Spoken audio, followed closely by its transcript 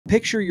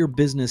Picture your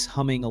business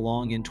humming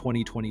along in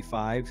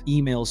 2025,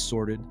 emails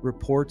sorted,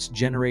 reports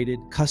generated,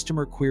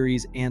 customer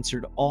queries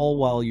answered, all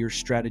while you're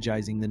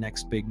strategizing the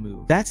next big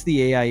move. That's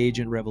the AI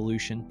agent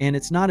revolution, and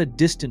it's not a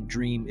distant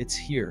dream, it's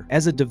here.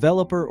 As a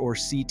developer or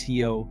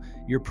CTO,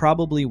 you're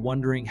probably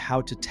wondering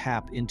how to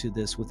tap into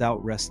this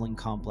without wrestling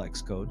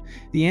complex code.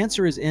 The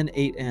answer is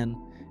N8N,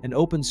 an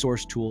open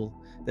source tool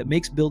that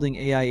makes building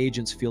AI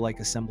agents feel like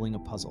assembling a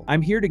puzzle.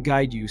 I'm here to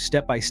guide you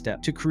step by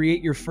step to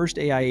create your first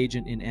AI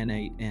agent in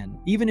N8N.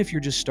 Even if you're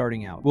just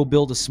starting out, we'll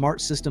build a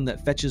smart system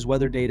that fetches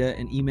weather data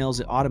and emails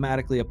it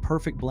automatically, a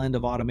perfect blend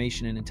of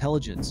automation and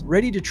intelligence,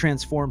 ready to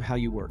transform how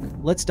you work.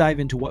 Let's dive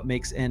into what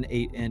makes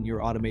N8N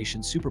your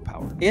automation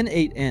superpower.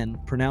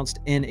 N8N,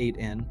 pronounced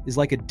N8N, is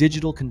like a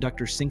digital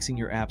conductor syncing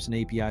your apps and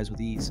APIs with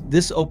ease.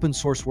 This open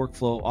source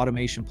workflow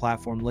automation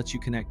platform lets you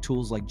connect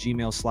tools like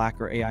Gmail, Slack,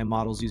 or AI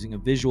models using a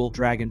visual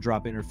drag and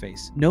drop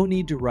interface. No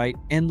need to write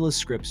endless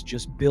scripts,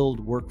 just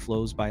build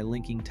workflows by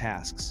linking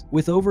tasks.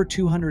 With over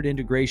 200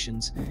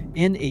 integrations,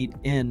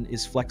 N8N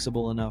is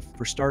flexible enough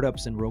for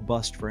startups and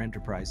robust for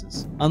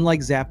enterprises.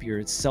 Unlike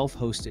Zapier, it's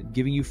self-hosted,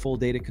 giving you full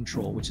data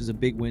control, which is a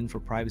big win for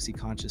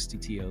privacy-conscious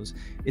CTOs.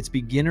 It's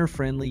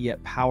beginner-friendly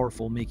yet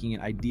powerful, making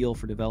it ideal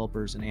for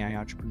developers and AI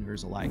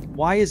entrepreneurs alike.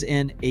 Why is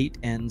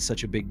N8N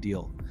such a big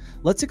deal?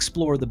 Let's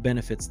explore the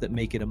benefits that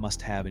make it a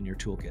must-have in your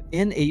toolkit.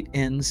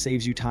 N8N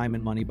saves you time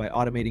and money by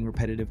automating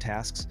repetitive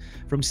tasks.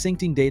 From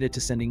syncing data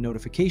to sending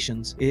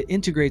notifications, it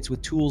integrates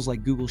with tools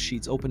like Google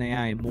Sheets,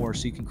 OpenAI, and more,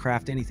 so you can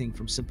craft anything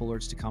from simple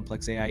alerts to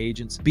complex AI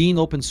agents. Being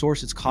open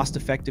source, it's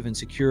cost-effective and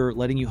secure,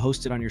 letting you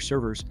host it on your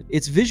servers.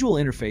 Its visual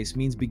interface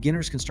means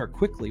beginners can start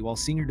quickly, while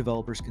senior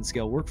developers can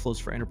scale workflows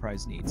for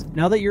enterprise needs.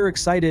 Now that you're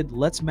excited,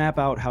 let's map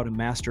out how to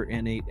master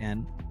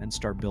N8N and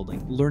start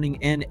building. Learning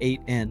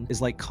N8N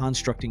is like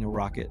constructing a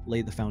rocket.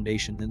 Lay the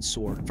foundation, then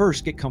soar.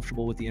 First, get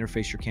comfortable with the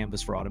interface, your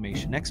canvas for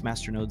automation. Next,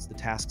 master nodes, the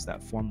tasks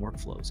that form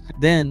workflows.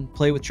 Then,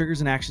 play with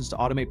triggers and actions to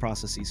automate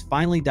processes.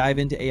 Finally, dive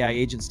into AI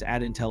agents to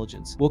add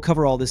intelligence. We'll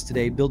cover all this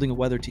today, building a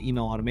weather to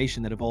email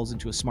automation that evolves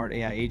into a smart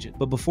AI agent.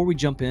 But before we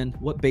jump in,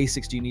 what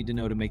basics do you need to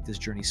know to make this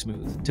journey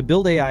smooth? To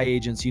build AI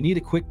agents, you need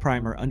a quick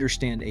primer.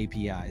 Understand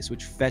APIs,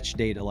 which fetch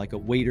data like a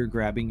waiter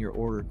grabbing your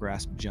order,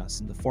 grasp just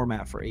in the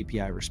format for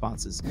API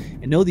responses,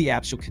 and know the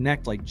apps you'll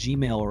connect like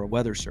Gmail or a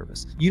weather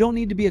service. You don't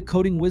need to be a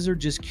coding wizard,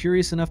 just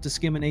curious enough to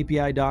skim an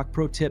API doc.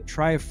 Pro tip,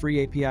 try a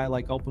free API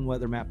like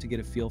OpenWeatherMap to get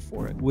a feel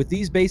for it. With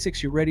these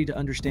basics, you're ready to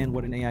understand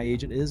what an AI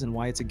agent is and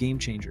why it's a game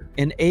changer.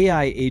 An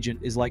AI agent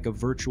is like a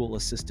virtual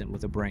assistant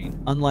with a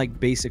brain. Unlike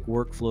basic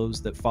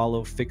workflows that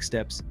follow fixed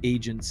steps,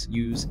 agents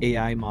use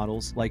AI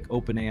models like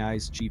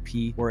OpenAI's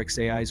GP or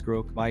xAI's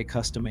Grok by a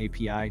custom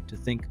API to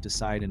think,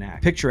 decide, and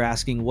act. Picture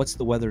asking, what's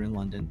the weather in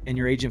London? And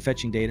your agent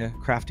fetching data,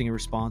 crafting a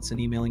response, and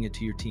emailing it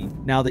to your team.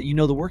 Now that you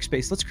know the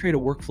workspace, let's create a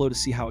workflow to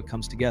see how it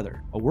comes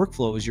together. A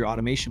workflow is your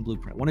automation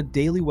blueprint. Want a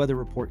daily weather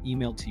report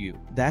emailed to you?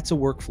 That's a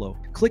workflow.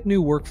 Click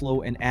New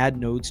Workflow and add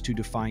nodes to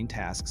define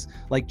tasks,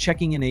 like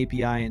checking an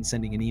API and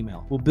sending an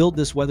email. We'll build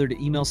this weather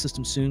to email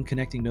system soon,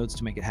 connecting nodes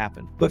to make it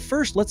happen. But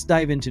first, let's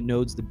dive into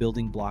nodes, the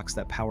building blocks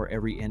that power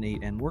every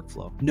N8N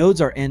workflow. Nodes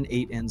are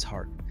N8N's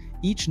heart.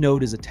 Each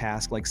node is a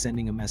task like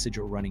sending a message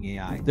or running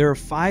AI. There are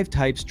 5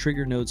 types.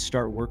 Trigger nodes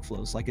start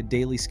workflows like a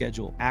daily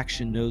schedule.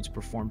 Action nodes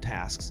perform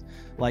tasks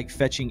like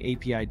fetching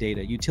API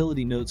data.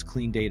 Utility nodes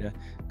clean data.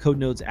 Code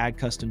nodes add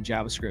custom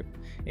JavaScript.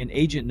 And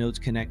agent nodes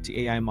connect to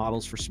AI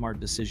models for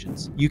smart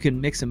decisions. You can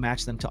mix and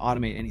match them to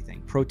automate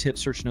anything. Pro tip,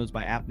 search nodes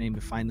by app name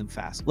to find them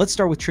fast. Let's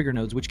start with trigger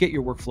nodes, which get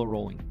your workflow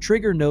rolling.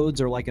 Trigger nodes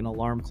are like an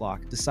alarm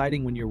clock,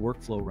 deciding when your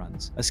workflow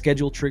runs. A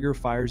scheduled trigger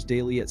fires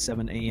daily at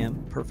 7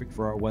 a.m., perfect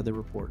for our weather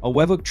report. A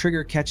webhook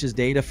trigger catches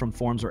data from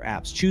forms or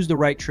apps. Choose the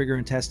right trigger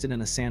and test it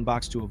in a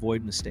sandbox to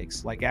avoid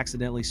mistakes, like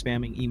accidentally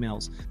spamming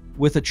emails.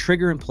 With a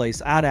trigger in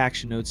place, add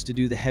action nodes to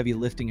do the heavy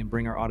lifting and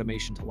bring our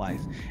automation to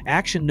life.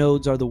 Action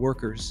nodes are the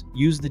workers.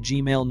 Use the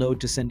Gmail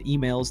node to send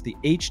emails, the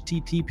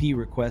HTTP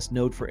request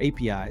node for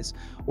APIs,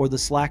 or the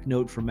Slack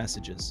node for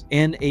messages.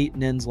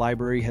 N8N's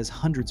library has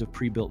hundreds of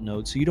pre-built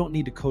nodes, so you don't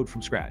need to code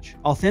from scratch.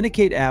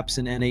 Authenticate apps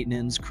in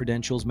N8N's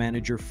credentials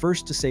manager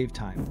first to save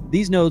time.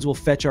 These nodes will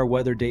fetch our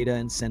weather data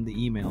and send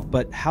the email.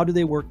 But how do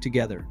they work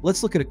together?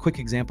 Let's look at a quick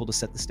example to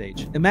set the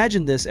stage.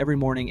 Imagine this: every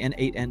morning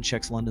N8N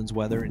checks London's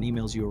weather and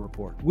emails you a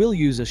report. We'll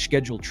use a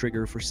scheduled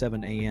trigger for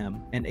 7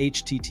 a.m., an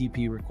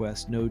HTTP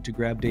request node to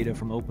grab data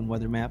from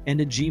OpenWeatherMap, and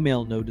a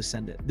Gmail node to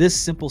send it. This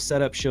simple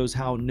setup shows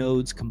how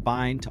nodes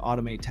combine to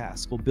automate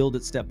tasks. We'll build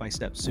it step by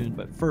step soon,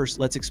 but first,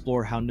 let's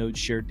explore how nodes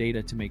share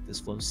data to make this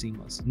flow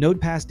seamless.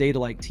 Node pass data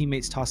like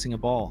teammates tossing a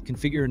ball.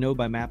 Configure a node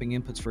by mapping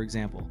inputs, for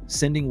example,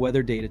 sending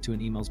weather data to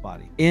an email's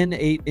body.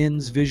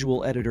 N8N's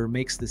visual editor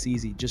makes this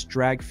easy. Just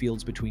drag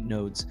fields between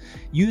nodes.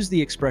 Use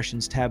the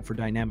expressions tab for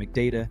dynamic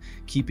data,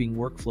 keeping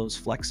workflows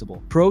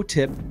flexible. Pro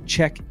tip: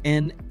 Check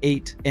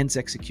N8N's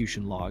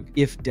execution log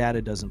if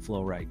data doesn't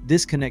flow right.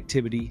 This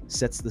connectivity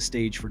sets the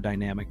stage for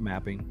dynamic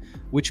mapping,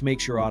 which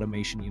makes your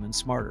automation even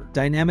smarter.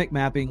 Dynamic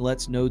mapping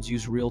lets nodes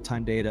use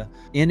real-time data.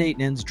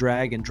 N8N's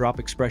drag and drop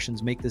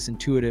expressions make this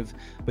intuitive,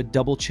 but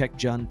double-check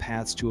JUN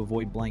paths to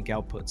avoid blank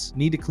outputs.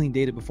 Need to clean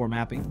data before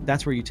mapping?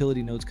 That's where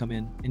utility nodes come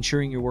in,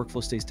 ensuring your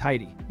workflow stays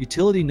tidy.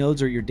 Utility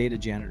nodes are your data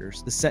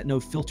janitors. The set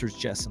node filters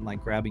JSON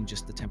like grabbing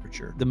just the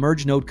temperature. The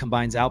merge node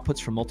combines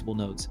outputs from multiple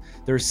nodes.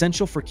 They're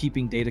essential for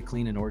keeping data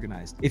clean and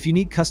organized. If you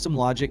need custom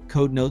logic,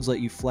 code nodes let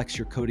you flex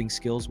your coding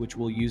skills, which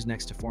we'll use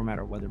next to format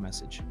our weather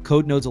message.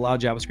 Code nodes allow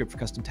JavaScript for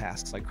custom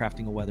tasks like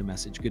crafting a weather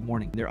message. Good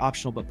morning. They're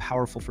optional but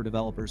powerful for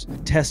developers.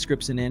 Test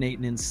scripts in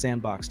N8N's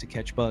sandbox to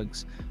catch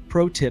bugs.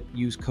 Pro tip,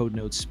 use code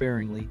nodes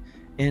sparingly.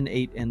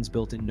 N8N's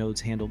built-in nodes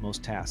handle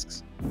most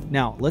tasks.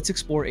 Now, let's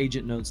explore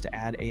agent nodes to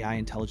add AI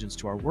intelligence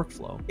to our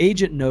workflow.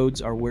 Agent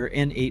nodes are where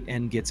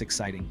N8N gets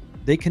exciting.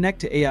 They connect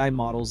to AI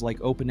models like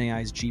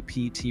OpenAI's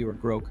GPT or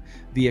Grok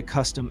via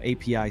custom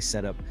API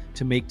setup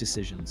to make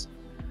decisions.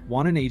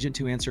 Want an agent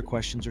to answer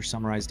questions or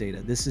summarize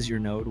data? This is your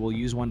node. We'll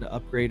use one to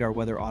upgrade our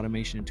weather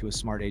automation into a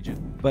smart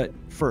agent. But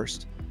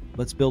first,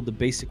 let's build the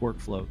basic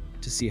workflow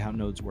to see how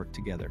nodes work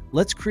together.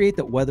 Let's create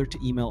the weather to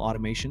email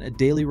automation, a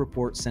daily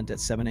report sent at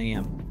 7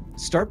 a.m.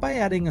 Start by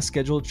adding a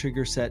scheduled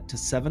trigger set to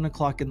 7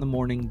 o'clock in the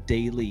morning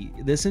daily.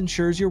 This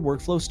ensures your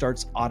workflow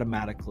starts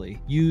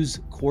automatically. Use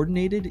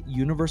coordinated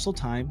universal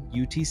time,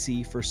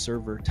 UTC, for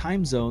server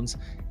time zones,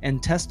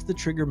 and test the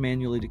trigger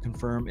manually to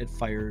confirm it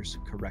fires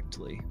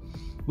correctly.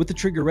 With the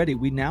trigger ready,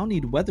 we now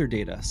need weather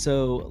data.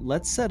 So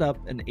let's set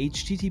up an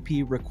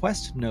HTTP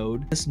request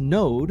node. This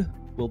node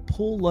will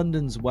pull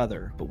London's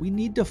weather, but we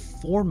need to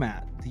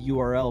format the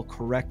URL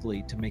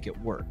correctly to make it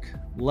work.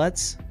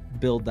 Let's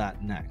build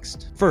that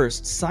next.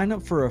 First, sign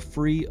up for a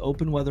free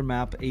Open Weather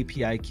Map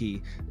API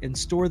key and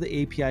store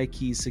the API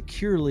key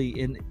securely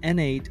in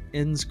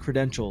N8N's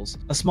credentials.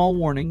 A small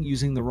warning,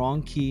 using the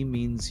wrong key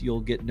means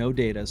you'll get no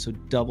data, so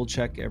double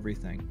check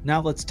everything.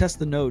 Now let's test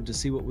the node to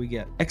see what we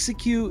get.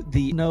 Execute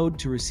the node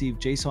to receive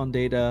JSON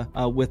data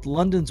with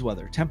London's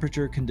weather,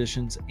 temperature,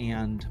 conditions,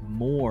 and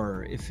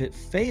more. If it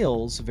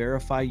fails,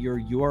 verify your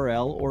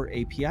URL or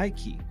API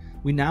key.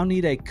 We now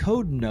need a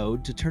code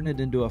node to turn it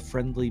into a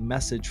friendly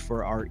message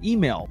for our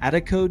email. Add a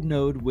code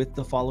node with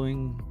the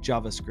following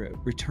JavaScript.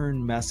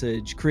 Return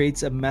message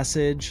creates a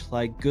message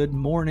like, good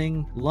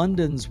morning,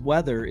 London's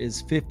weather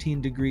is 15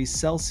 degrees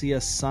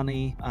Celsius,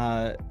 sunny.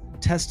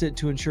 Test it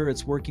to ensure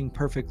it's working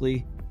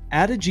perfectly.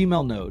 Add a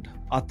Gmail node,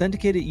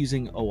 authenticate it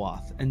using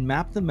OAuth, and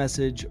map the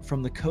message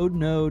from the code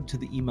node to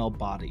the email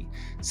body.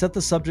 Set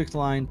the subject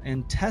line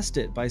and test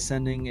it by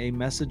sending a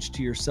message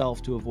to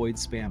yourself to avoid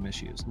spam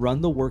issues.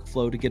 Run the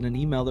workflow to get an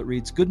email that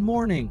reads, good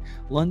morning,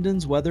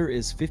 London's weather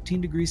is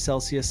 15 degrees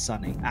Celsius,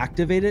 sunny.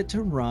 Activate it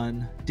to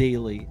run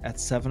daily at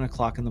 7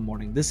 o'clock in the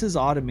morning. This is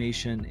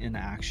automation in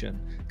action.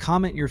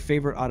 Comment your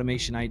favorite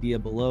automation idea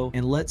below,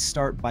 and let's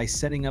start by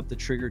setting up the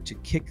trigger to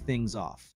kick things off.